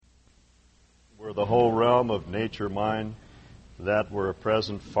Were the whole realm of nature mine, that were a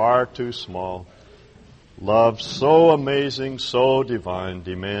present far too small. Love so amazing, so divine,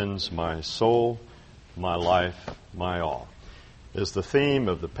 demands my soul, my life, my all, is the theme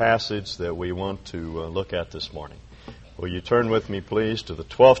of the passage that we want to look at this morning. Will you turn with me, please, to the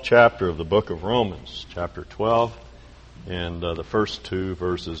 12th chapter of the book of Romans, chapter 12, and the first two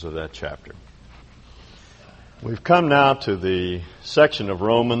verses of that chapter. We've come now to the section of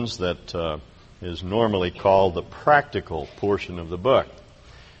Romans that is normally called the practical portion of the book.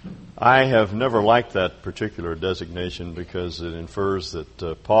 I have never liked that particular designation because it infers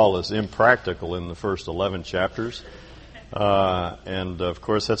that Paul is impractical in the first 11 chapters. And of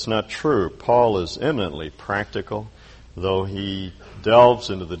course that's not true. Paul is eminently practical. Though he delves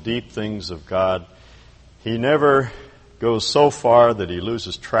into the deep things of God, he never goes so far that he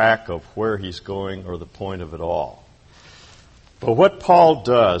loses track of where he's going or the point of it all. But what Paul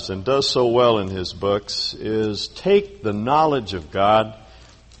does, and does so well in his books, is take the knowledge of God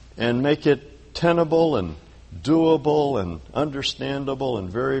and make it tenable and doable and understandable and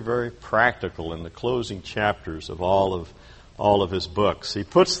very, very practical in the closing chapters of all of his books. He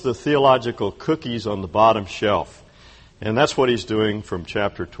puts the theological cookies on the bottom shelf, and that's what he's doing from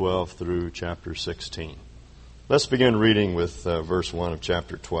chapter 12 through chapter 16. Let's begin reading with verse 1 of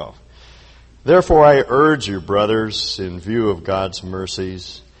chapter 12. Therefore I urge you, brothers, in view of God's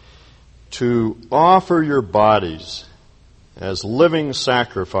mercies, to offer your bodies as living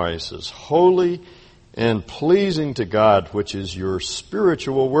sacrifices, holy and pleasing to God, which is your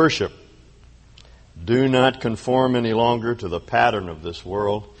spiritual worship. Do not conform any longer to the pattern of this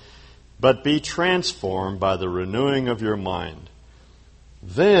world, but be transformed by the renewing of your mind.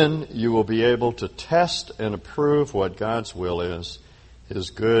 Then you will be able to test and approve what God's will is,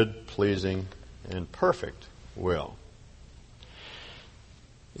 His good, pleasing, and perfect will.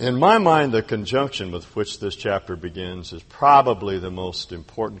 In my mind, the conjunction with which this chapter begins is probably the most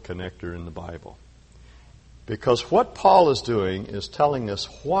important connector in the Bible. Because what Paul is doing is telling us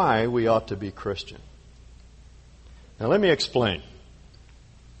why we ought to be Christian. Now let me explain.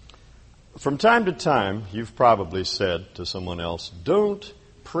 From time to time, you've probably said to someone else, don't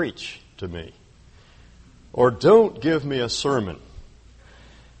preach to me, or don't give me a sermon.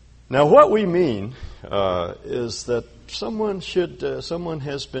 Now what we mean is that someone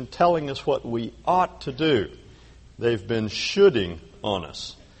has been telling us what we ought to do. They've been shoulding on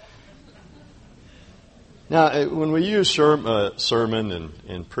us. Now, when we use sermon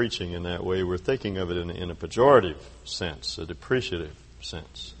and preaching in that way, we're thinking of it in a pejorative sense, a depreciative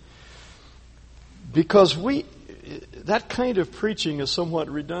sense. Because that kind of preaching is somewhat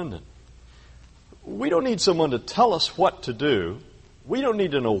redundant. We don't need someone to tell us what to do. We don't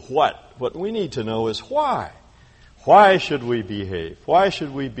need to know what. What we need to know is why. Why should we behave? Why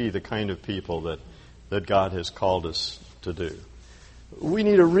should we be the kind of people that God has called us to do? We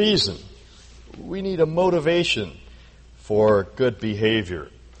need a reason. We need a motivation for good behavior.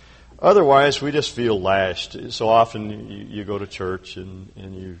 Otherwise, we just feel lashed. So often you go to church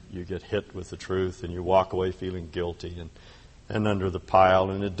and you get hit with the truth and you walk away feeling guilty and under the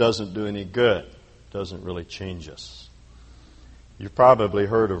pile, and it doesn't do any good. It doesn't really change us. You've probably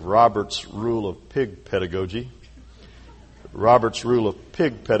heard of Robert's Rule of Pig Pedagogy. Robert's Rule of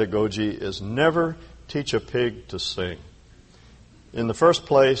Pig Pedagogy is never teach a pig to sing. In the first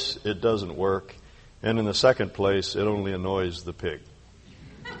place, it doesn't work. And in the second place, it only annoys the pig.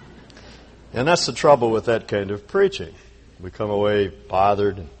 And that's the trouble with that kind of preaching. We come away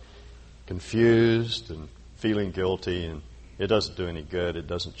bothered and confused and feeling guilty, and it doesn't do any good. It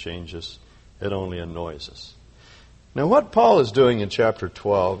doesn't change us. It only annoys us. Now, what Paul is doing in chapter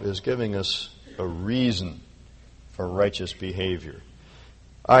 12 is giving us a reason for righteous behavior.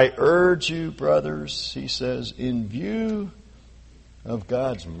 I urge you, brothers, he says, in view of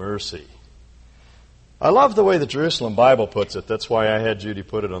God's mercy. I love the way the Jerusalem Bible puts it. That's why I had Judy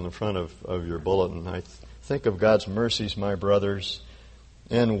put it on the front of your bulletin. I think of God's mercies, my brothers,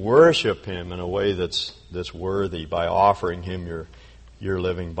 and worship Him in a way that's worthy by offering Him your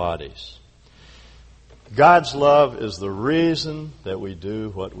living bodies. God's love is the reason that we do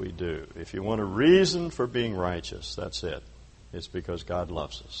what we do. If you want a reason for being righteous, that's it. It's because God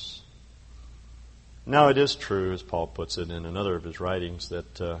loves us. Now it is true, as Paul puts it in another of his writings,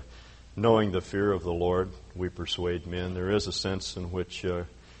 that knowing the fear of the Lord, we persuade men. There is a sense in which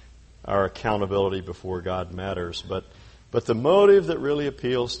our accountability before God matters. But the motive that really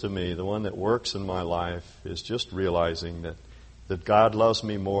appeals to me, the one that works in my life, is just realizing that God loves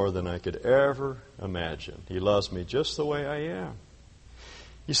me more than I could ever imagine. He loves me just the way I am.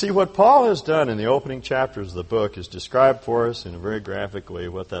 You see, what Paul has done in the opening chapters of the book is described for us in a very graphic way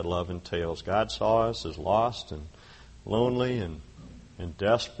what that love entails. God saw us as lost and lonely and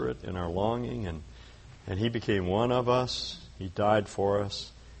desperate in our longing, and He became one of us. He died for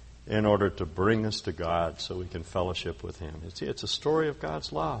us in order to bring us to God so we can fellowship with Him. It's a story of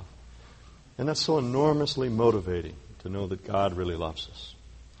God's love. And that's so enormously motivating to know that God really loves us.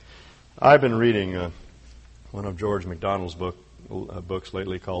 I've been reading one of George MacDonald's books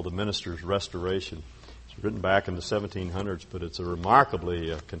lately called The Minister's Restoration. It's written back in the 1700s, but it's a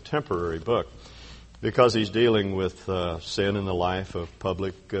remarkably contemporary book because he's dealing with sin in the life of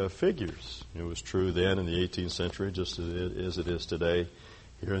public figures. It was true then in the 18th century just as it is today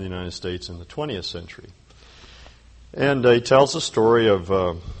here in the United States in the 20th century. And he tells the story of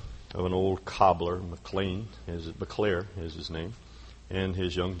an old cobbler, McClare is his name, and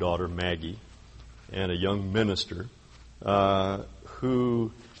his young daughter Maggie, and a young minister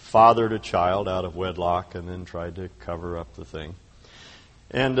who fathered a child out of wedlock and then tried to cover up the thing.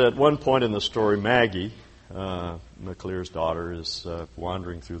 And at one point in the story, Maggie, McClare's daughter, is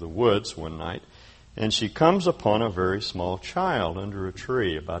wandering through the woods one night, and she comes upon a very small child under a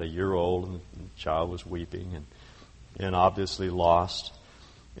tree, about a year old, and the child was weeping and obviously lost.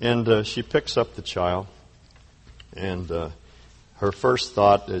 And she picks up the child, and her first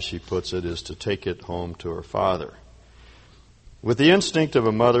thought, as she puts it, is to take it home to her father. With the instinct of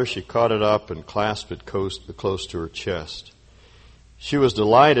a mother, she caught it up and clasped it close to her chest. She was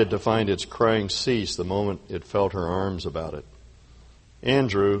delighted to find its crying cease the moment it felt her arms about it.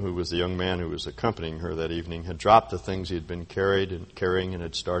 Andrew, who was the young man who was accompanying her that evening, had dropped the things he had been carrying and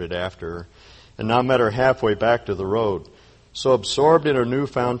had started after her, and now met her halfway back to the road, so absorbed in her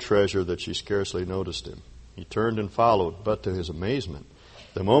newfound treasure that she scarcely noticed him. He turned and followed, but to his amazement,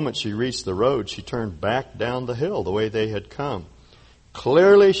 the moment she reached the road, she turned back down the hill the way they had come.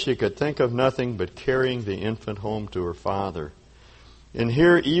 Clearly she could think of nothing but carrying the infant home to her father. And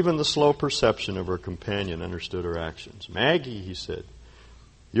here even the slow perception of her companion understood her actions. "Maggie," he said,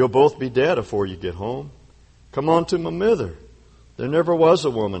 "you'll both be dead afore you get home. Come on to my mither. There never was a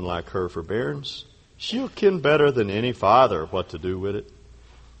woman like her for bairns. She'll ken better than any father what to do with it."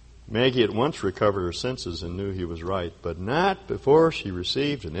 Maggie at once recovered her senses and knew he was right, but not before she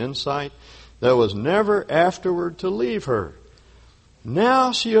received an insight that was never afterward to leave her.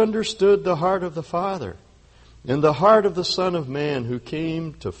 Now she understood the heart of the Father and the heart of the Son of Man who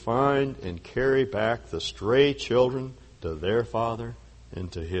came to find and carry back the stray children to their Father and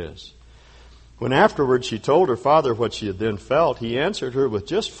to His. When afterward she told her father what she had then felt, he answered her with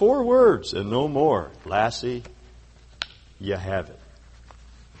just 4 words and no more. "Lassie, you have it.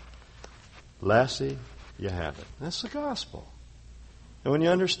 Lassie, you have it." That's the gospel. And when you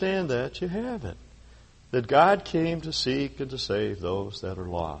understand that, you have it. That God came to seek and to save those that are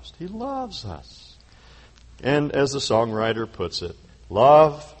lost. He loves us. And as the songwriter puts it,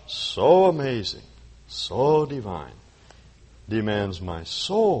 love so amazing, so divine, demands my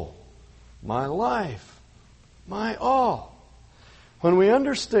soul, my life, my all. When we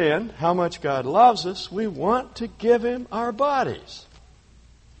understand how much God loves us, we want to give Him our bodies.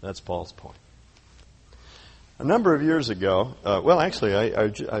 That's Paul's point. A number of years ago, I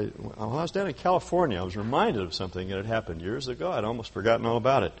was down in California. I was reminded of something that had happened years ago. I'd almost forgotten all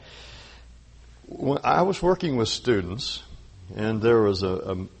about it. I was working with students, and there was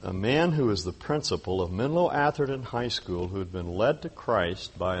a man who was the principal of Menlo Atherton High School who had been led to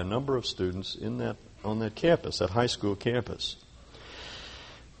Christ by a number of students on that campus, that high school campus.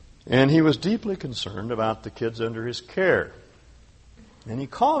 And he was deeply concerned about the kids under his care. And he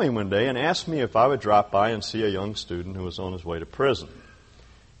called me one day and asked me if I would drop by and see a young student who was on his way to prison.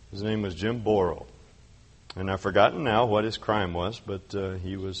 His name was Jim Borrow. And I've forgotten now what his crime was, but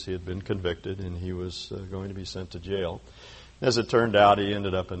he had been convicted and he was going to be sent to jail. As it turned out, he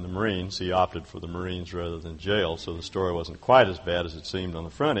ended up in the Marines. He opted for the Marines rather than jail, so the story wasn't quite as bad as it seemed on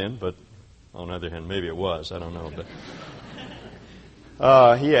the front end, but on the other hand, maybe it was. I don't know. But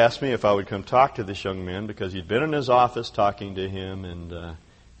he asked me if I would come talk to this young man because he'd been in his office talking to him, and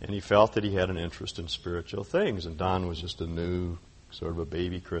he felt that he had an interest in spiritual things. And Don was just a new, sort of a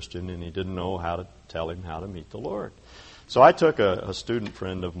baby Christian, and he didn't know how to tell him how to meet the Lord. So I took a student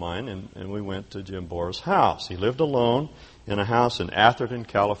friend of mine, and we went to Jim Borrow's house. He lived alone in a house in Atherton,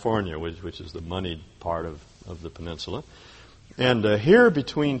 California, which is the moneyed part of the peninsula. And here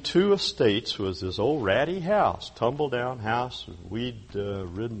between 2 estates was this old ratty house, tumble-down house,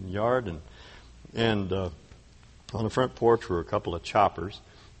 weed-ridden yard, and on the front porch were a couple of choppers.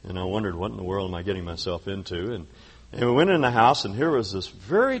 And I wondered, what in the world am I getting myself into? And we went in the house, and here was this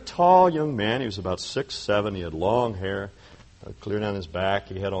very tall young man. He was about 6'7". He had long hair, clear down his back.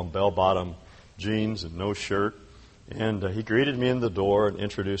 He had on bell-bottom jeans and no shirt. And he greeted me in the door and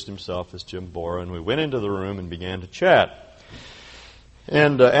introduced himself as Jim Bora. And we went into the room and began to chat.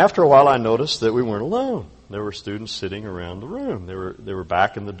 And after a while, I noticed that we weren't alone. There were students sitting around the room. They were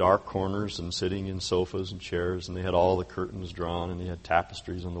back in the dark corners and sitting in sofas and chairs, and they had all the curtains drawn, and they had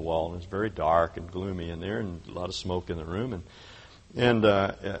tapestries on the wall, and it was very dark and gloomy in there, and a lot of smoke in the room. And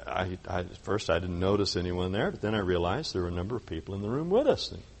at first I didn't notice anyone there, but then I realized there were a number of people in the room with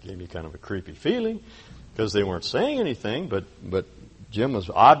us. It gave me kind of a creepy feeling because they weren't saying anything, but Jim was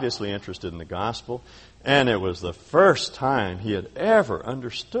obviously interested in the gospel. And it was the first time he had ever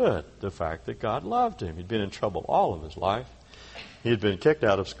understood the fact that God loved him. He'd been in trouble all of his life. He had been kicked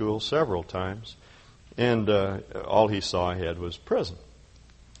out of school several times. And all he saw ahead was prison.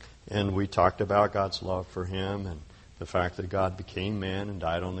 And we talked about God's love for him and the fact that God became man and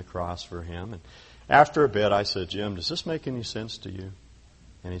died on the cross for him. And after a bit, I said, Jim, does this make any sense to you?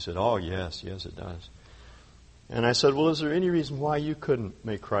 And he said, oh, yes, it does. And I said, well, is there any reason why you couldn't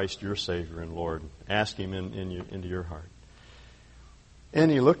make Christ your Savior and Lord? Ask him into your heart.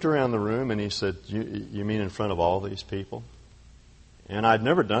 And he looked around the room and he said, you mean in front of all these people? And I'd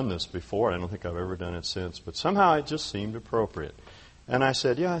never done this before. I don't think I've ever done it since. But somehow it just seemed appropriate. And I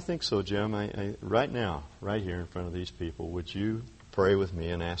said, yeah, I think so, Jim. Right now, right here in front of these people, would you pray with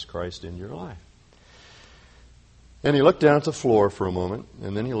me and ask Christ in your life? And he looked down at the floor for a moment,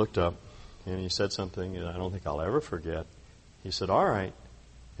 and then he looked up. And he said something that I don't think I'll ever forget. He said, all right,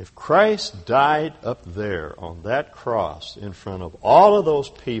 if Christ died up there on that cross in front of all of those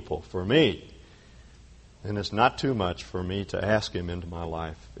people for me, then it's not too much for me to ask him into my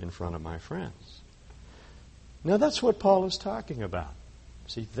life in front of my friends. Now that's what Paul is talking about.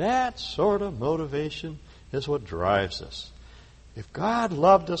 See, that sort of motivation is what drives us. If God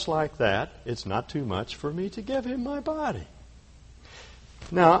loved us like that, it's not too much for me to give him my body.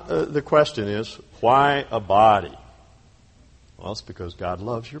 Now, the question is, why a body? Well, it's because God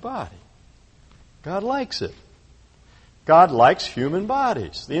loves your body. God likes it. God likes human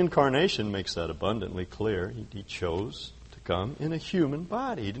bodies. The incarnation makes that abundantly clear. He chose to come in a human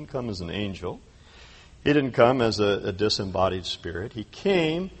body. He didn't come as an angel. He didn't come as a disembodied spirit. He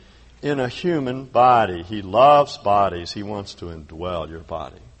came in a human body. He loves bodies. He wants to indwell your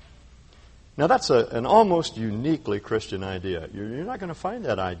body. Now, that's an almost uniquely Christian idea. You're not going to find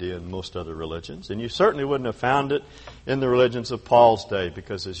that idea in most other religions, and you certainly wouldn't have found it in the religions of Paul's day,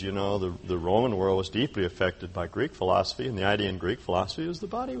 because, as you know, the Roman world was deeply affected by Greek philosophy, and the idea in Greek philosophy was the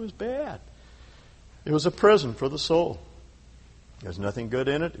body was bad. It was a prison for the soul. There's nothing good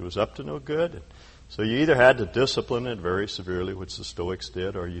in it. It was up to no good. So you either had to discipline it very severely, which the Stoics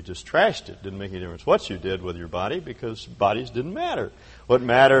did, or you just trashed it. Didn't make any difference what you did with your body, because bodies didn't matter. What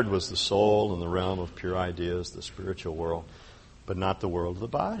mattered was the soul and the realm of pure ideas, the spiritual world, but not the world of the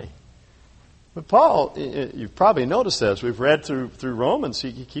body. But Paul, you've probably noticed as we've read through Romans,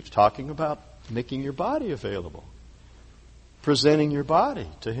 he keeps talking about making your body available, presenting your body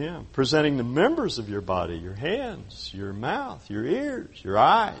to him, presenting the members of your body, your hands, your mouth, your ears, your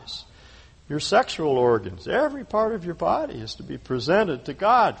eyes, your sexual organs. Every part of your body is to be presented to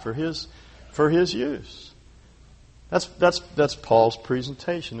God for His use. That's Paul's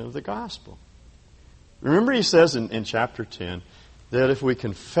presentation of the gospel. Remember, he says in chapter 10 that if we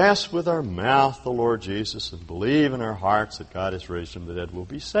confess with our mouth the Lord Jesus and believe in our hearts that God has raised him from the dead, we'll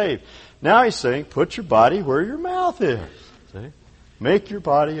be saved. Now he's saying, put your body where your mouth is. See? Make your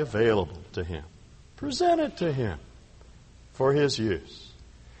body available to him. Present it to him for his use.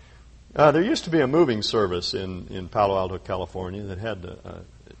 There used to be a moving service in Palo Alto, California, that had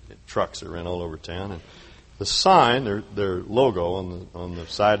trucks that ran all over town. And the sign, their logo on the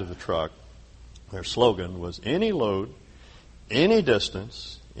side of the truck, their slogan was, any load, any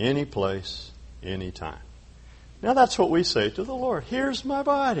distance, any place, any time. Now that's what we say to the Lord. Here's my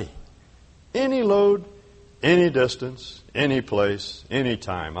body. Any load, any distance, any place, any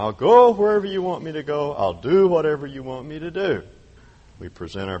time. I'll go wherever you want me to go. I'll do whatever you want me to do. We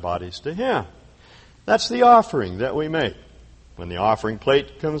present our bodies to Him. That's the offering that we make. When the offering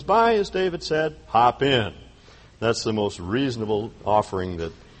plate comes by, as David said, hop in. That's the most reasonable offering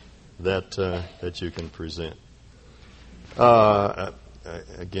that you can present.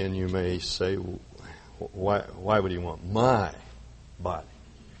 Again, you may say, why would He want my body?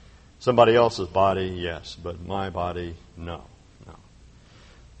 Somebody else's body, yes, but my body, no.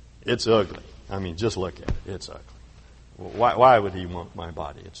 It's ugly. I mean, just look at it. It's ugly. Why would He want my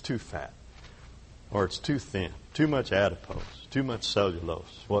body? It's too fat. Or it's too thin. Too much adipose. Too much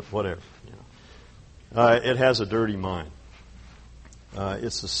cellulose. Whatever. It has a dirty mind.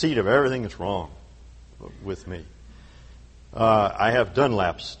 It's the seat of everything that's wrong with me. I have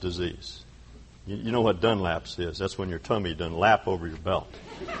Dunlap's disease. You know what Dunlap's is? That's when your tummy doesn't lap over your belt.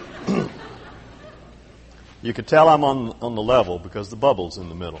 You can tell I'm on the level because the bubble's in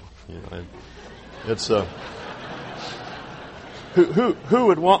the middle. It's who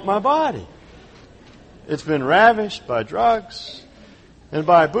would want my body? It's been ravished by drugs and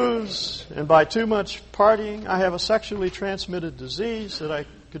by booze and by too much partying. I have a sexually transmitted disease that I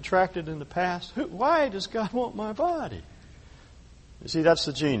contracted in the past. Why does God want my body? You see, that's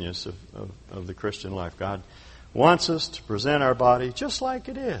the genius of the Christian life. God wants us to present our body just like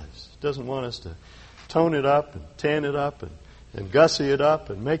it is. He doesn't want us to tone it up and tan it up and gussy it up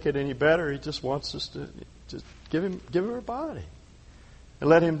and make it any better. He just wants us to just give him our body and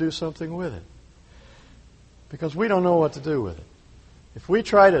let him do something with it. Because we don't know what to do with it. If we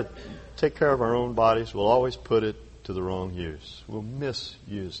try to take care of our own bodies, we'll always put it to the wrong use. We'll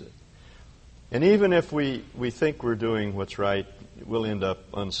misuse it. And even if we think we're doing what's right, we'll end up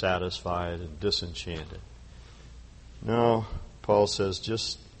unsatisfied and disenchanted. No, Paul says,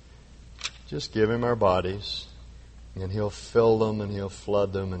 just give him our bodies, and he'll fill them, and he'll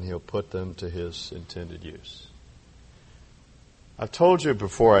flood them, and he'll put them to his intended use. I've told you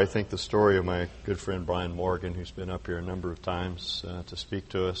before, I think, the story of my good friend Brian Morgan, who's been up here a number of times to speak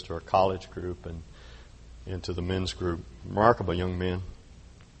to us, to our college group, and to the men's group. Remarkable young man.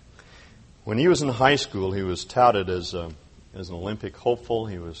 When he was in high school, he was touted as an Olympic hopeful.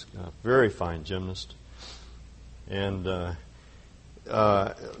 He was a very fine gymnast. And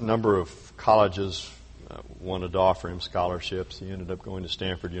a number of colleges wanted to offer him scholarships. He ended up going to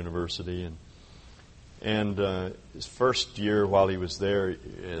Stanford University. And his first year while he was there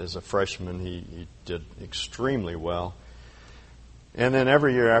as a freshman, he did extremely well. And then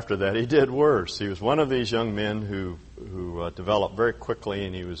every year after that, he did worse. He was one of these young men who developed very quickly,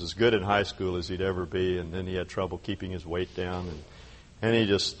 and he was as good in high school as he'd ever be, and then he had trouble keeping his weight down, and he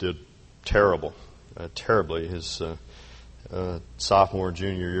just did terribly. His sophomore and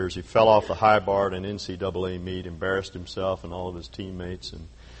junior years, he fell off the high bar at an NCAA meet, embarrassed himself and all of his teammates.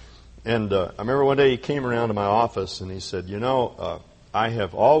 And I remember one day he came around to my office, and he said, I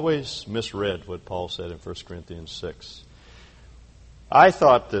have always misread what Paul said in 1 Corinthians 6. I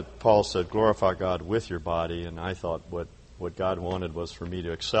thought that Paul said, glorify God with your body, and I thought what God wanted was for me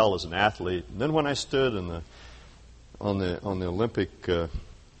to excel as an athlete. And then when I stood on the Olympic, the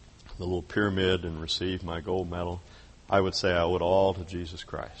little pyramid, and received my gold medal, I would say I owe it all to Jesus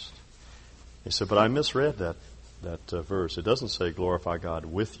Christ. He said, but I misread that verse. It doesn't say glorify God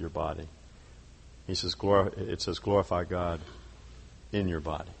with your body. He says it says glorify God in your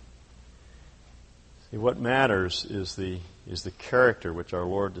body. See, what matters is the character which our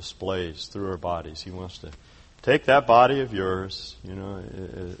Lord displays through our bodies. He wants to take that body of yours,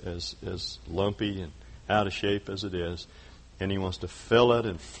 as lumpy and out of shape as it is, and He wants to fill it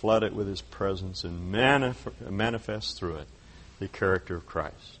and flood it with His presence and manifest through it the character of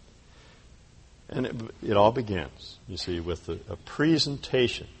Christ. And it all begins, you see, with a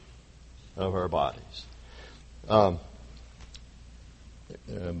presentation of our bodies. A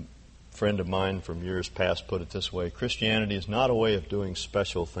friend of mine from years past put it this way: Christianity is not a way of doing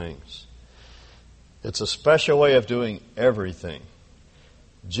special things. It's a special way of doing everything.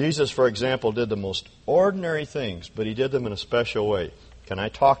 Jesus, for example, did the most ordinary things, but He did them in a special way. Can I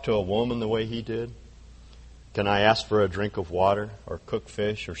talk to a woman the way He did? Can I ask for a drink of water, or cook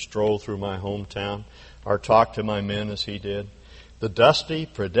fish, or stroll through my hometown, or talk to my men as He did? The dusty,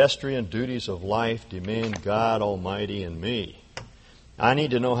 pedestrian duties of life demand God Almighty and me. I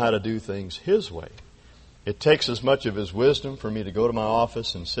need to know how to do things His way. It takes as much of His wisdom for me to go to my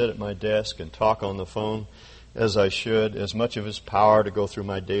office and sit at my desk and talk on the phone as I should, as much of His power to go through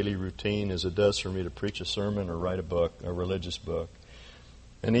my daily routine as it does for me to preach a sermon or write a book, a religious book.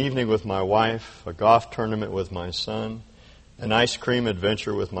 An evening with my wife, a golf tournament with my son, an ice cream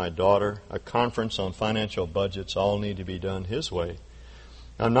adventure with my daughter, a conference on financial budgets all need to be done His way.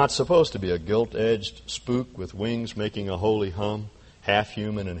 I'm not supposed to be a gilt-edged spook with wings making a holy hum, half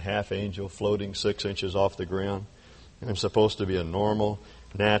human and half angel, floating 6 inches off the ground. I'm supposed to be a normal,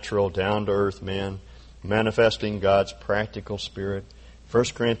 natural, down-to-earth man, manifesting God's practical spirit. 1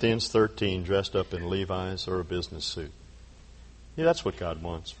 Corinthians 13, dressed up in Levi's or a business suit. Yeah, that's what God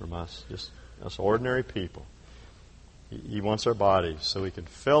wants from us, just us ordinary people. He wants our bodies so He can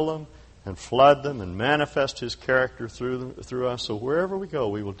fill them and flood them and manifest His character through us. So wherever we go,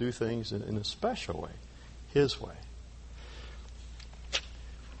 we will do things in a special way, His way.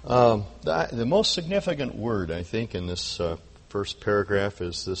 The most significant word, I think, in this first paragraph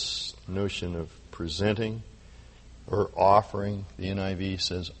is this notion of presenting or offering. The NIV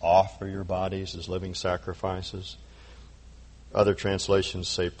says, offer your bodies as living sacrifices. Other translations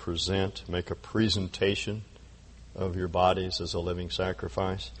say present, make a presentation of your bodies as a living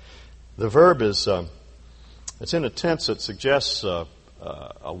sacrifice. The verb is, it's in a tense that suggests a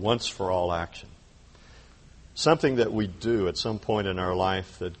once-for-all action. Something that we do at some point in our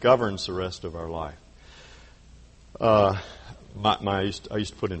life that governs the rest of our life. I used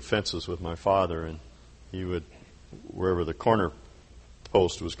to put in fences with my father, and he would, wherever the corner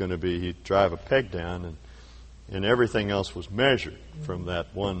post was going to be, he'd drive a peg down, and everything else was measured from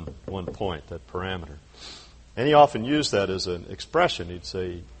that one point, that parameter. And he often used that as an expression. He'd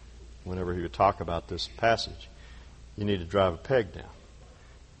say, whenever he would talk about this passage, you need to drive a peg down.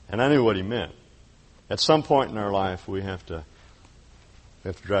 And I knew what he meant. At some point in our life, we have to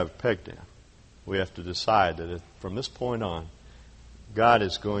drive a peg down. We have to decide that from this point on, God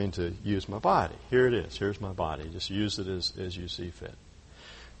is going to use my body. Here it is. Here's my body. Just use it as you see fit.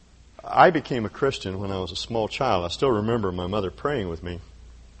 I became a Christian when I was a small child. I still remember my mother praying with me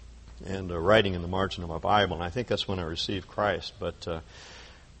and writing in the margin of my Bible, and I think that's when I received Christ. But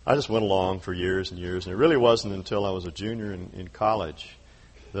I just went along for years and years, and it really wasn't until I was a junior in college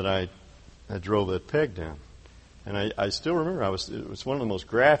that I drove that peg down. And I still remember it was one of the most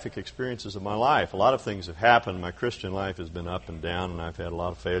graphic experiences of my life. A lot of things have happened. My Christian life has been up and down, and I've had a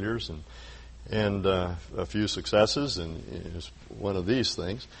lot of failures and a few successes, and it was one of these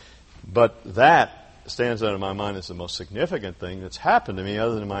things. But that stands out in my mind as the most significant thing that's happened to me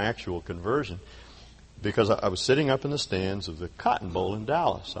other than my actual conversion, because I was sitting up in the stands of the Cotton Bowl in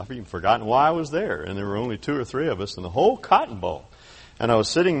Dallas. I've even forgotten why I was there, and there were only 2 or 3 of us in the whole Cotton Bowl. And I was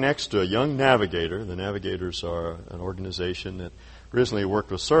sitting next to a young navigator. The Navigators are an organization that originally worked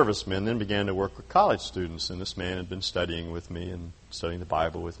with servicemen, then began to work with college students. And this man had been studying with me and studying the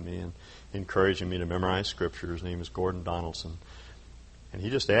Bible with me and encouraging me to memorize Scripture. His name is Gordon Donaldson. And he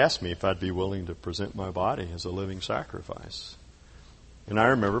just asked me if I'd be willing to present my body as a living sacrifice. And I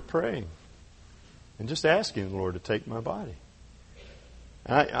remember praying and just asking the Lord to take my body.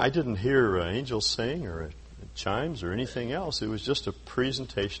 I didn't hear angels sing or chimes or anything else. It was just a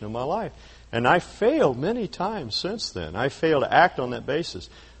presentation of my life. And I failed many times since then. I failed to act on that basis.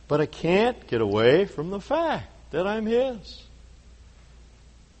 But I can't get away from the fact that I'm His.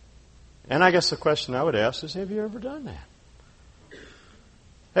 And I guess the question I would ask is, have you ever done that?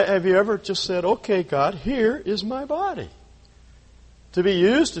 Have you ever just said, okay, God, here is my body, to be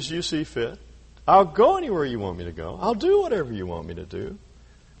used as you see fit. I'll go anywhere you want me to go. I'll do whatever you want me to do.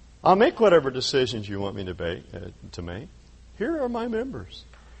 I'll make whatever decisions you want me to make. Here are my members,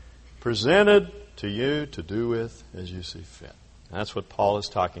 presented to you to do with as you see fit. That's what Paul is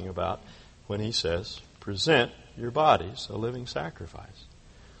talking about when he says, present your bodies a living sacrifice.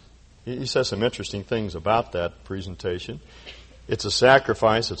 He says some interesting things about that presentation. It's a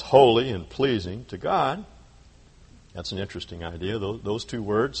sacrifice that's holy and pleasing to God. That's an interesting idea. Those 2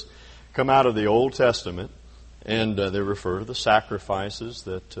 words come out of the Old Testament. And they refer to the sacrifices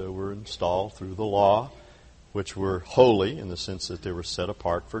that were installed through the law, which were holy in the sense that they were set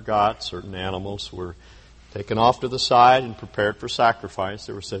apart for God. Certain animals were taken off to the side and prepared for sacrifice.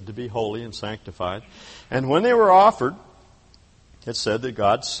 They were said to be holy and sanctified. And when they were offered, it said that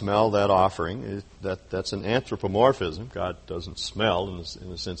God smelled that offering. That's an anthropomorphism. God doesn't smell in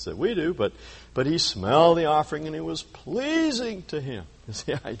the sense that we do, but He smelled the offering and it was pleasing to Him, is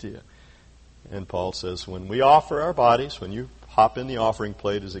the idea. And Paul says, when we offer our bodies, when you hop in the offering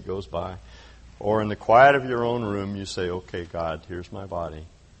plate as it goes by, or in the quiet of your own room, you say, okay, God, here's my body.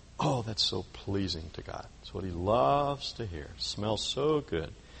 Oh, that's so pleasing to God. It's what He loves to hear. It smells so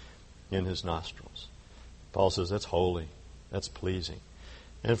good in His nostrils. Paul says that's holy. That's pleasing.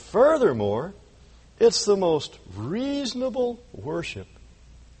 And furthermore, it's the most reasonable worship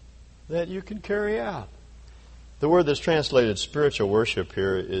that you can carry out. The word that's translated spiritual worship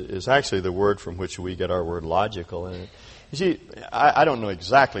here is actually the word from which we get our word logical. And you see, I don't know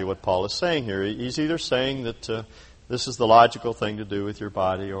exactly what Paul is saying here. He's either saying that this is the logical thing to do with your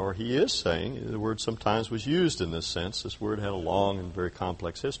body, or he is saying, the word sometimes was used in this sense. This word had a long and very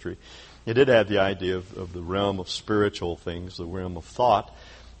complex history. It did have the idea of the realm of spiritual things, the realm of thought,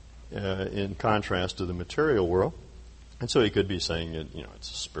 in contrast to the material world. And so he could be saying,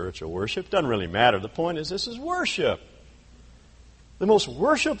 it's a spiritual worship. It doesn't really matter. The point is, this is worship. The most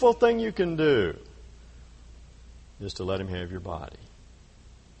worshipful thing you can do is to let Him have your body.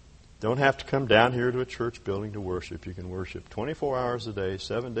 Don't have to come down here to a church building to worship. You can worship 24 hours a day,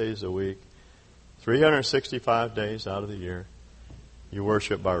 7 days a week, 365 days out of the year. You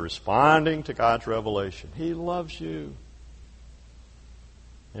worship by responding to God's revelation. He loves you.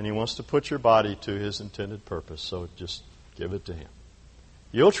 And He wants to put your body to His intended purpose. So just give it to Him.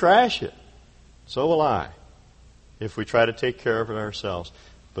 You'll trash it. So will I. if we try to take care of it ourselves.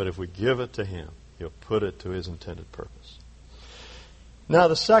 But if we give it to Him, He'll put it to His intended purpose. Now,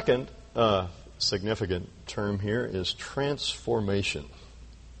 the second significant term here is transformation.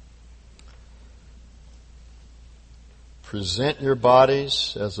 Present your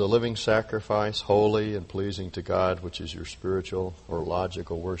bodies as a living sacrifice, holy and pleasing to God, which is your spiritual or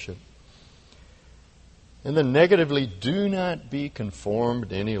logical worship. And then negatively, do not be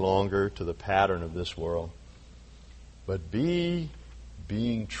conformed any longer to the pattern of this world, but be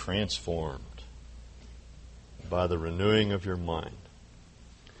being transformed by the renewing of your mind.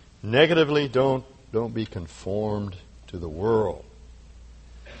 Negatively, don't be conformed to the world.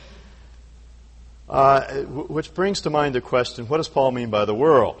 Which brings to mind the question, what does Paul mean by the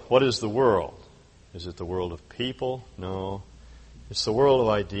world? What is the world? Is it the world of people? No. It's the world of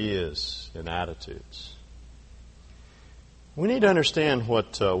ideas and attitudes. We need to understand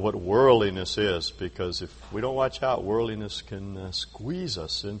what worldliness is, because if we don't watch out, worldliness can squeeze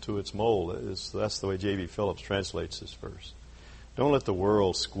us into its mold. That's the way J.B. Phillips translates this verse. Don't let the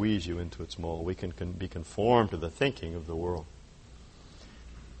world squeeze you into its mold. We can be conformed to the thinking of the world.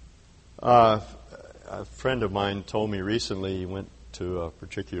 A friend of mine told me recently he went to a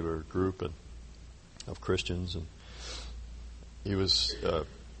particular group of Christians, and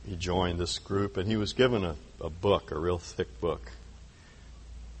he joined this group, and he was given a book, a real thick book,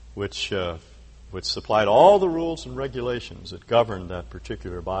 which supplied all the rules and regulations that governed that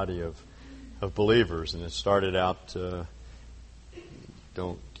particular body of believers. And it started out,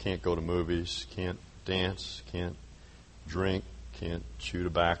 can't go to movies, can't dance, can't drink, can't chew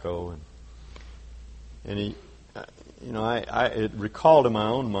tobacco, and he, it recalled in my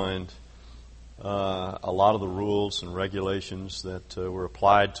own mind a lot of the rules and regulations that were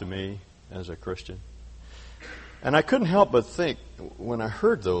applied to me as a Christian. And I couldn't help but think, when I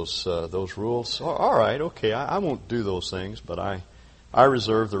heard those rules, all right, okay, I won't do those things, but I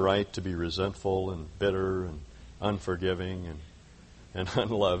reserve the right to be resentful and bitter and unforgiving and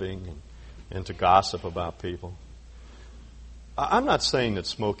unloving and to gossip about people. I'm not saying that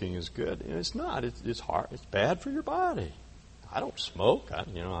smoking is good. It's not. It's hard. It's bad for your body. I don't smoke.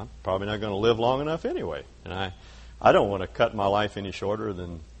 I'm probably not going to live long enough anyway. And I don't want to cut my life any shorter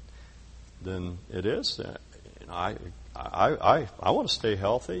than it is. I want to stay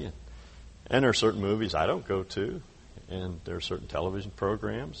healthy. And there are certain movies I don't go to. And there are certain television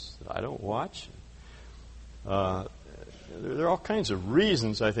programs that I don't watch. There are all kinds of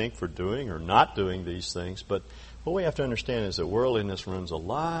reasons, I think, for doing or not doing these things. But what we have to understand is that worldliness runs a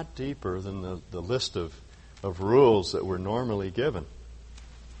lot deeper than the list of rules that we're normally given.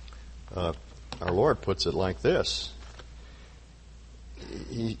 Our Lord puts it like this.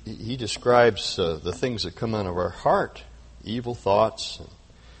 He describes the things that come out of our heart, evil thoughts, and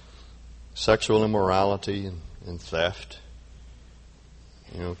sexual immorality and theft,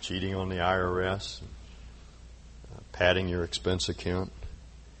 cheating on the IRS, and, padding your expense account,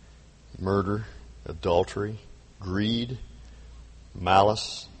 murder, adultery, greed,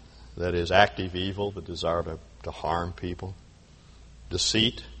 malice, that is active evil, the desire to harm people,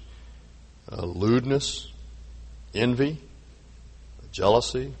 deceit, lewdness, envy,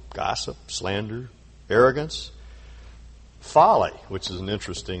 jealousy, gossip, slander, arrogance, folly, which is an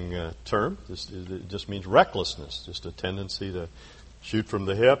interesting term. It just means recklessness, just a tendency to shoot from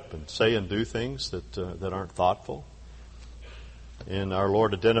the hip and say and do things that aren't thoughtful. And our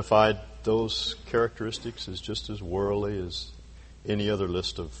Lord identified those characteristics as just as worldly as any other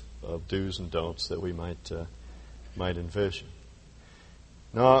list of do's and don'ts that we might envision.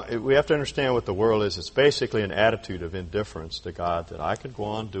 Now, we have to understand what the world is. It's basically an attitude of indifference to God, that I could go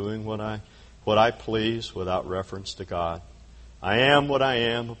on doing what I please without reference to God. I am what I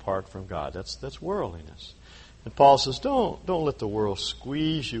am apart from God. That's worldliness. And Paul says, don't let the world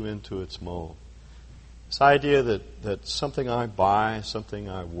squeeze you into its mold. This idea that something I buy, something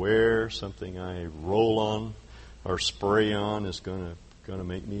I wear, something I roll on or spray on is going to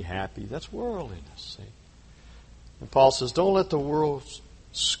make me happy. That's worldliness. See? And Paul says, don't let the world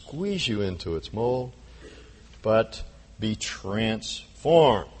squeeze you into its mold, but be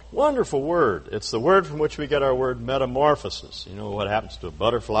transformed. Wonderful word. It's the word from which we get our word metamorphosis. You know what happens to a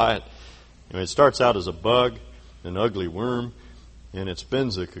butterfly? It starts out as a bug, an ugly worm, and it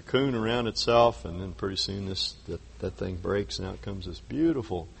spins a cocoon around itself, and then pretty soon that thing breaks, and out comes this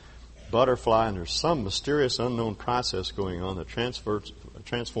beautiful butterfly, and there's some mysterious unknown process going on that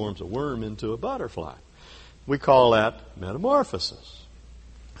transforms a worm into a butterfly. We call that metamorphosis,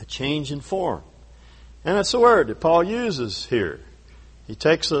 a change in form. And that's the word that Paul uses here. He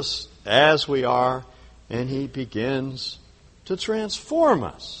takes us as we are, and he begins to transform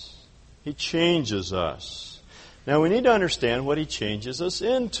us. He changes us. Now we need to understand what he changes us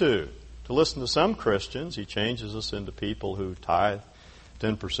into. To listen to some Christians, he changes us into people who tithe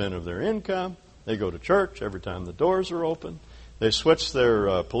 10% of their income. They go to church every time the doors are open. They switch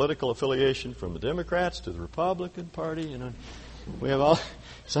their political affiliation from the Democrats to the Republican Party. You know, we have all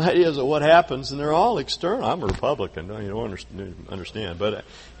these ideas of what happens, and they're all external. I'm a Republican. You don't understand, but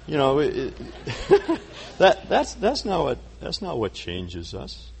you know, that's not what changes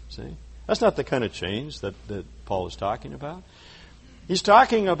us. See, that's not the kind of change that Paul is talking about. He's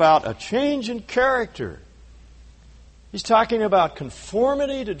talking about a change in character. He's talking about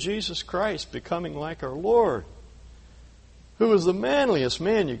conformity to Jesus Christ, becoming like our Lord, who was the manliest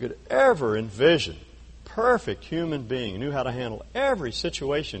man you could ever envision. Perfect human being, knew how to handle every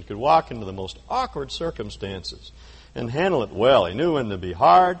situation, could walk into the most awkward circumstances and handle it well. He knew when to be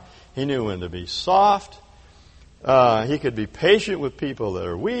hard. He knew when to be soft. He could be patient with people that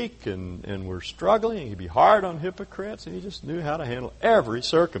are weak and were struggling. He could be hard on hypocrites, and he just knew how to handle every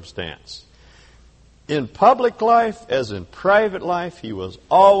circumstance. In public life, as in private life, he was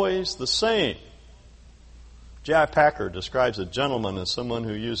always the same. J.I. Packer describes a gentleman as someone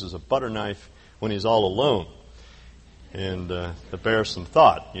who uses a butter knife when he's all alone. And that bears some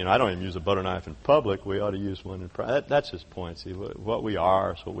thought. You know, I don't even use a butter knife in public. We ought to use one in private. That's his point. See, what we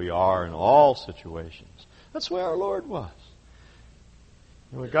are is what we are in all situations. That's where our Lord was.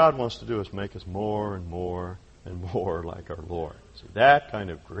 And what God wants to do is make us more and more and more like our Lord. See, that kind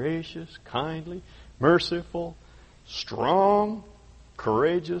of gracious, kindly, merciful, strong,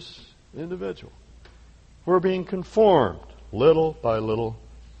 courageous individual. We're being conformed little by little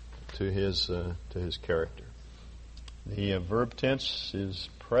to his character. The verb tense is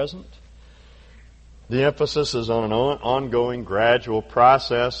present. The emphasis is on an ongoing, gradual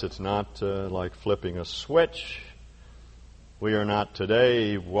process. It's not like flipping a switch. We are not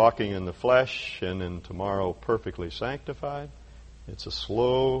today walking in the flesh and then tomorrow perfectly sanctified. It's a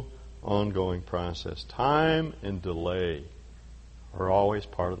slow, ongoing process. Time and delay are always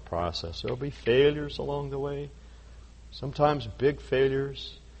part of the process. There will be failures along the way, sometimes big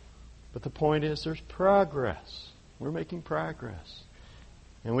failures, but the point is there's progress. We're making progress.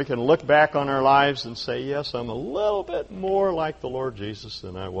 And we can look back on our lives and say, yes, I'm a little bit more like the Lord Jesus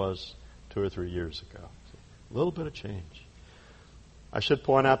than I was 2 or 3 years ago. A little bit of change. I should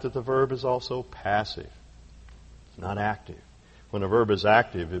point out that the verb is also passive. It's not active. When a verb is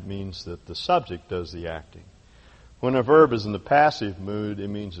active, it means that the subject does the acting. When a verb is in the passive mood, it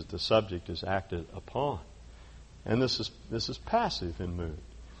means that the subject is acted upon. And this is passive in mood.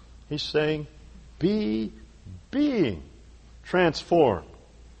 He's saying, be being transformed.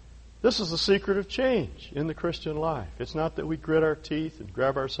 This is the secret of change in the Christian life. It's not that we grit our teeth and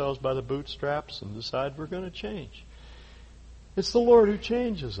grab ourselves by the bootstraps and decide we're going to change. It's the Lord who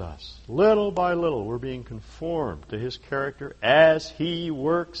changes us. Little by little, we're being conformed to His character as He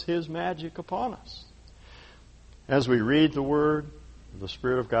works His magic upon us. As we read the Word, the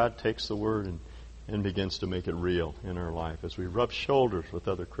Spirit of God takes the Word and begins to make it real in our life. As we rub shoulders with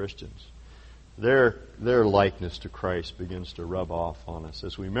other Christians, their likeness to Christ begins to rub off on us.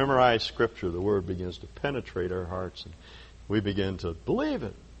 As we memorize Scripture, the Word begins to penetrate our hearts, and we begin to believe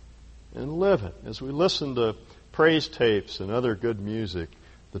it and live it. As we listen to praise tapes and other good music,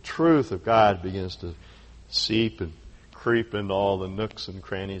 the truth of God begins to seep and creep into all the nooks and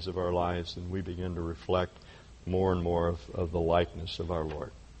crannies of our lives, and we begin to reflect more and more of the likeness of our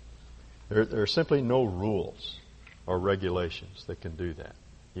Lord. There are simply no rules or regulations that can do that.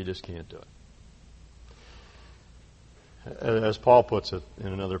 You just can't do it. As Paul puts it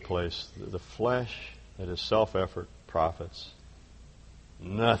in another place, the flesh, that is self-effort, profits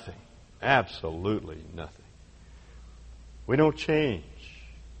nothing. Absolutely nothing. We don't change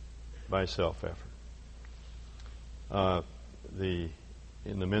by self-effort.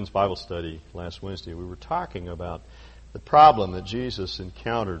 In the men's Bible study last Wednesday, we were talking about the problem that Jesus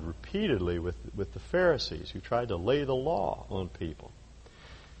encountered repeatedly with the Pharisees who tried to lay the law on people.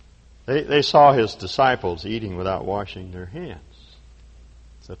 They saw His disciples eating without washing their hands.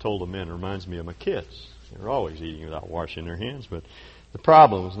 As I told the men, it reminds me of my kids. They're always eating without washing their hands, but the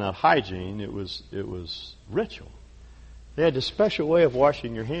problem was not hygiene, it was ritual. They had a special way of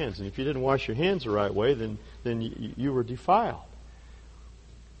washing your hands, and if you didn't wash your hands the right way, then you were defiled.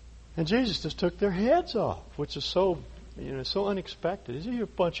 And Jesus just took their heads off, which is so unexpected. He said, "You're a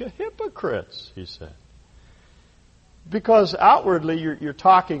bunch of hypocrites," He said. Because outwardly you're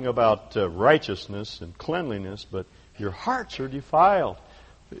talking about righteousness and cleanliness, but your hearts are defiled.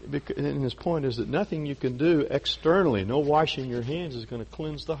 And his point is that nothing you can do externally, no washing your hands, is going to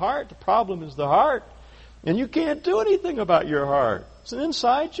cleanse the heart. The problem is the heart. And you can't do anything about your heart. It's an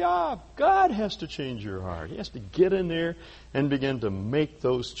inside job. God has to change your heart. He has to get in there and begin to make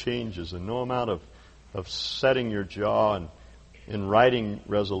those changes. And no amount of setting your jaw and writing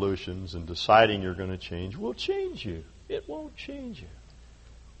resolutions and deciding you're going to change will change you. It won't change you.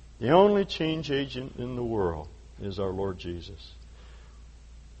 The only change agent in the world is our Lord Jesus.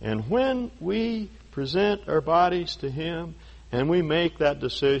 And when we present our bodies to Him and we make that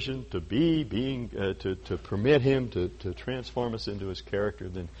decision to to permit Him to transform us into His character,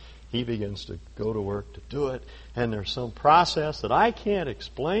 then He begins to go to work to do it. And there's some process that I can't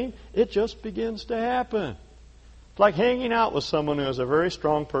explain. It just begins to happen. It's like hanging out with someone who has a very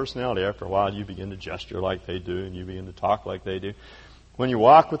strong personality. After a while, you begin to gesture like they do, and you begin to talk like they do. When you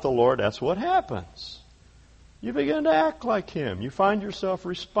walk with the Lord, that's what happens. You begin to act like Him. You find yourself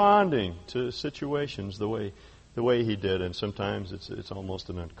responding to situations the way He did, and sometimes it's almost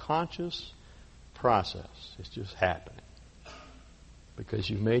an unconscious process. It's just happening because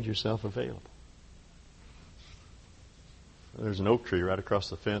you've made yourself available. There's an oak tree right across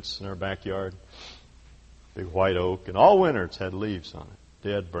the fence in our backyard, big white oak, and all winter it's had leaves on it,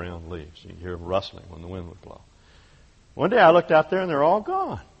 dead brown leaves. You can hear them rustling when the wind would blow. One day I looked out there and they're all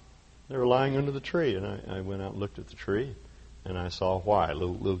gone. They were lying under the tree, and I went out and looked at the tree, and I saw why,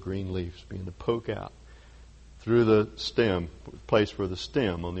 little green leaves beginning to poke out through the stem, place where the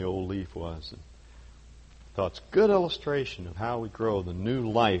stem on the old leaf was. And I thought it's a good illustration of how we grow. The new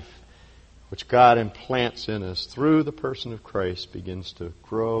life which God implants in us through the person of Christ begins to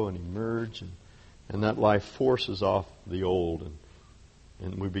grow and emerge, and that life forces off the old,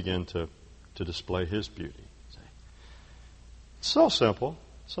 and we begin to display His beauty. It's so simple.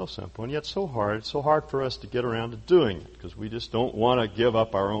 So simple, and yet so hard. It's so hard for us to get around to doing it because we just don't want to give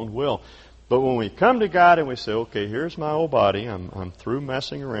up our own will. But when we come to God and we say, okay, here's my old body. I'm through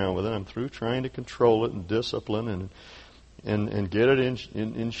messing around with it. I'm through trying to control it and discipline and get it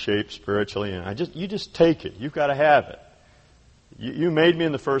in shape spiritually. And you just take it. You've got to have it. You made me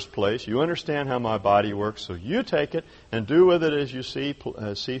in the first place. You understand how my body works, so you take it and do with it as you see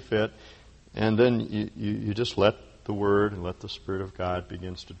fit. And then you just let the Word and let the Spirit of God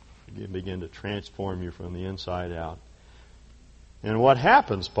begin to transform you from the inside out. And what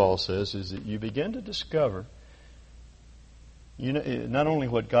happens, Paul says, is that you begin to discover not only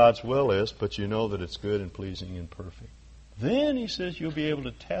what God's will is, but you know that it's good and pleasing and perfect. Then, he says, you'll be able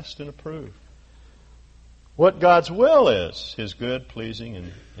to test and approve what God's will is, His good,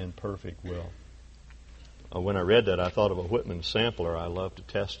 pleasing, and perfect will. When I read that, I thought of a Whitman sampler I love to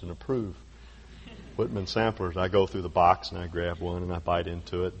test and approve. Whitman samplers, I go through the box and I grab one and I bite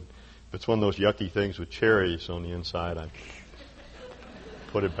into it. If it's one of those yucky things with cherries on the inside, I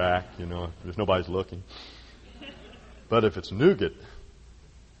put it back, if nobody's looking. But if it's nougat,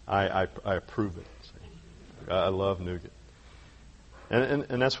 I approve it. I love nougat.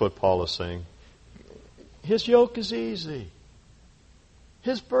 And that's what Paul is saying. His yoke is easy.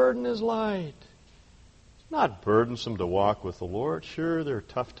 His burden is light. Not burdensome to walk with the Lord. Sure, there are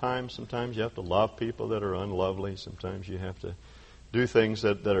tough times. Sometimes you have to love people that are unlovely. Sometimes you have to do things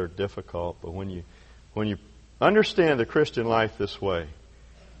that are difficult. But when you understand the Christian life this way,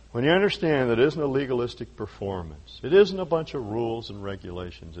 when you understand that it isn't a legalistic performance, it isn't a bunch of rules and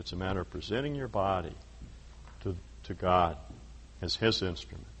regulations. It's a matter of presenting your body to God as His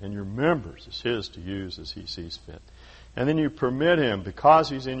instrument, and your members as His to use as He sees fit. And then you permit Him, because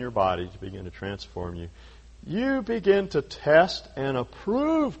He's in your body, to begin to transform you. You begin to test and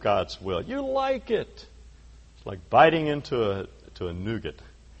approve God's will. You like it. It's like biting into a nougat.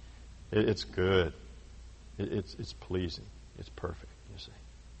 It's good. It's pleasing. It's perfect, you see.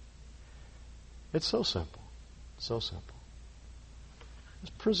 It's so simple. So simple.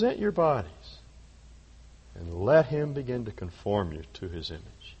 Just present your bodies and let Him begin to conform you to His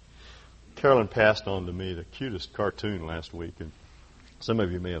image. Carolyn passed on to me the cutest cartoon last week, and some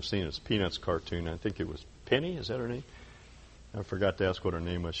of you may have seen it. It's Peanuts cartoon. I think it was Penny. Is that her name? I forgot to ask what her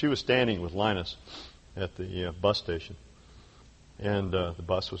name was. She was standing with Linus at the bus station, and the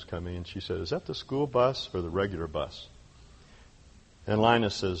bus was coming, and she said, "Is that the school bus or the regular bus?" And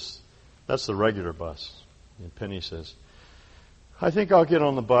Linus says, "That's the regular bus." And Penny says, "I think I'll get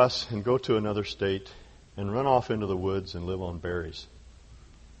on the bus and go to another state and run off into the woods and live on berries."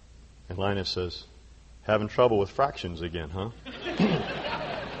 And Linus says, "Having trouble with fractions again, huh?"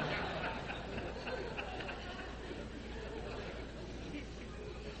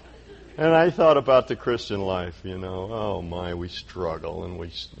 And I thought about the Christian life, oh my, we struggle and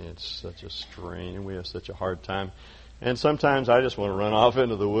it's such a strain and we have such a hard time. And sometimes I just want to run off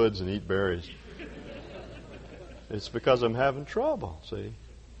into the woods and eat berries. It's because I'm having trouble, see,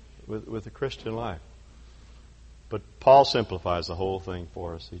 with the Christian life. But Paul simplifies the whole thing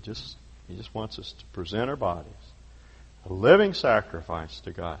for us. He just wants us to present our bodies a living sacrifice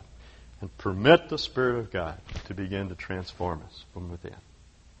to God and permit the Spirit of God to begin to transform us from within.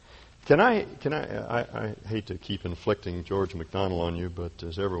 I hate to keep inflicting George MacDonald on you, but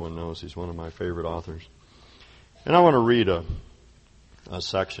as everyone knows, he's one of my favorite authors. And I want to read a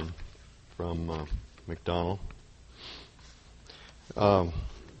section from MacDonald. And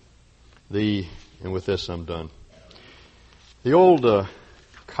with this I'm done. The old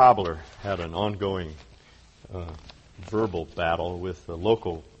cobbler had an ongoing verbal battle with the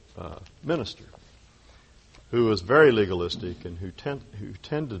local minister, who was very legalistic and who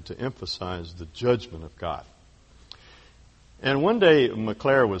tended to emphasize the judgment of God. And one day,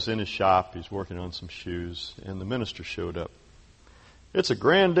 McClare was in his shop. He's working on some shoes, and the minister showed up. "It's a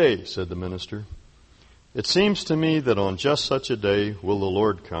grand day," said the minister. "It seems to me that on just such a day will the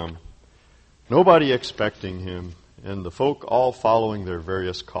Lord come, nobody expecting Him, and the folk all following their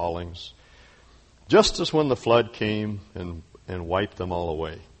various callings, just as when the flood came and wiped them all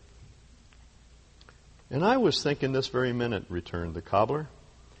away." "And I was thinking this very minute," returned the cobbler,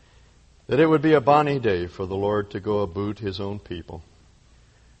 "that it would be a bonny day for the Lord to go aboot His own people.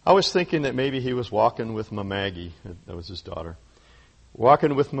 I was thinking that maybe He was walking with my Maggie," that was his daughter,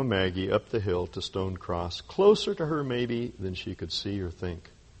 "walking with my Maggie up the hill to Stone Cross, closer to her maybe than she could see or think."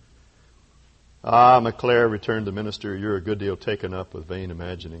 "Ah, McClare," returned the minister, "you're a good deal taken up with vain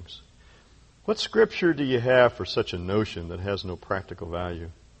imaginings. What scripture do you have for such a notion that has no practical value?"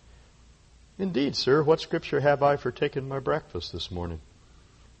 "Indeed, sir, what scripture have I for taking my breakfast this morning?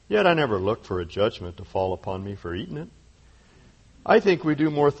 Yet I never looked for a judgment to fall upon me for eating it. I think we do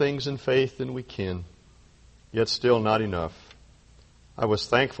more things in faith than we can, yet still not enough. I was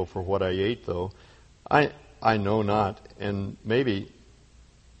thankful for what I ate, though. I know not, and maybe...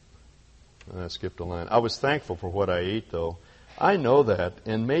 I skipped a line. I was thankful for what I ate, though. I know that,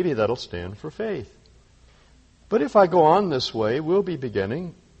 and maybe that'll stand for faith. But if I go on this way, we'll be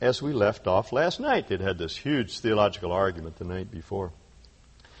beginning as we left off last night." They'd had this huge theological argument the night before.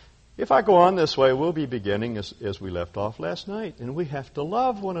 "If I go on this way, we'll be beginning as we left off last night, and we have to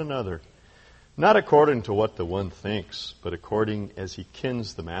love one another, not according to what the one thinks, but according as he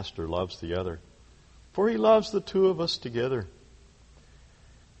kens the master loves the other. For he loves the two of us together."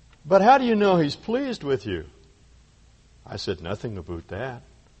 "But how do you know he's pleased with you?" I said nothing about that.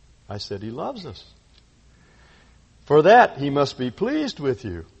 I said he loves us. "For that he must be pleased with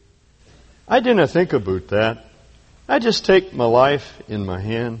you." I didn't think about that. I just take my life in my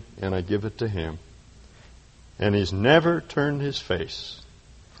hand and I give it to him. And he's never turned his face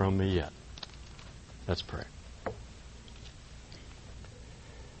from me yet. Let's pray.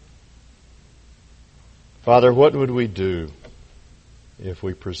 Father, what would we do if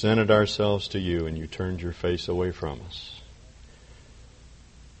we presented ourselves to you and you turned your face away from us?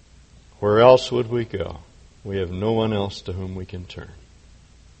 Where else would we go? We have no one else to whom we can turn.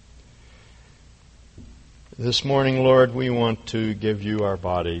 This morning, Lord, we want to give you our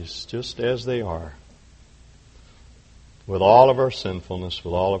bodies just as they are, with all of our sinfulness,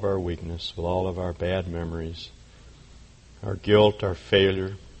 with all of our weakness, with all of our bad memories, our guilt, our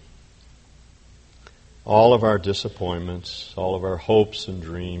failure, all of our disappointments, all of our hopes and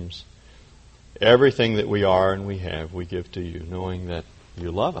dreams, everything that we are and we have, we give to you, knowing that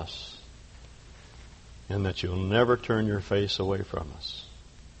you love us and that you'll never turn your face away from us.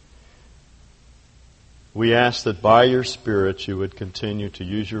 We ask that by your Spirit you would continue to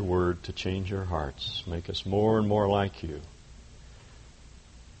use your word to change our hearts, make us more and more like you,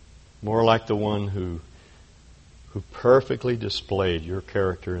 more like the one who perfectly displayed your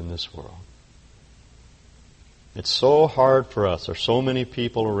character in this world. It's so hard for us. There are so many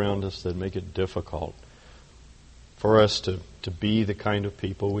people around us that make it difficult for us to be the kind of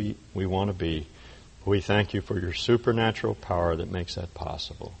people we want to be. We thank you for your supernatural power that makes that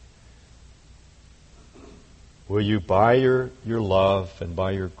possible. Will you, by your love and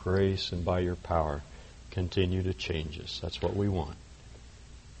by your grace and by your power, continue to change us? That's what we want.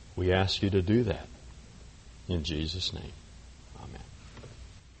 We ask you to do that. In Jesus' name.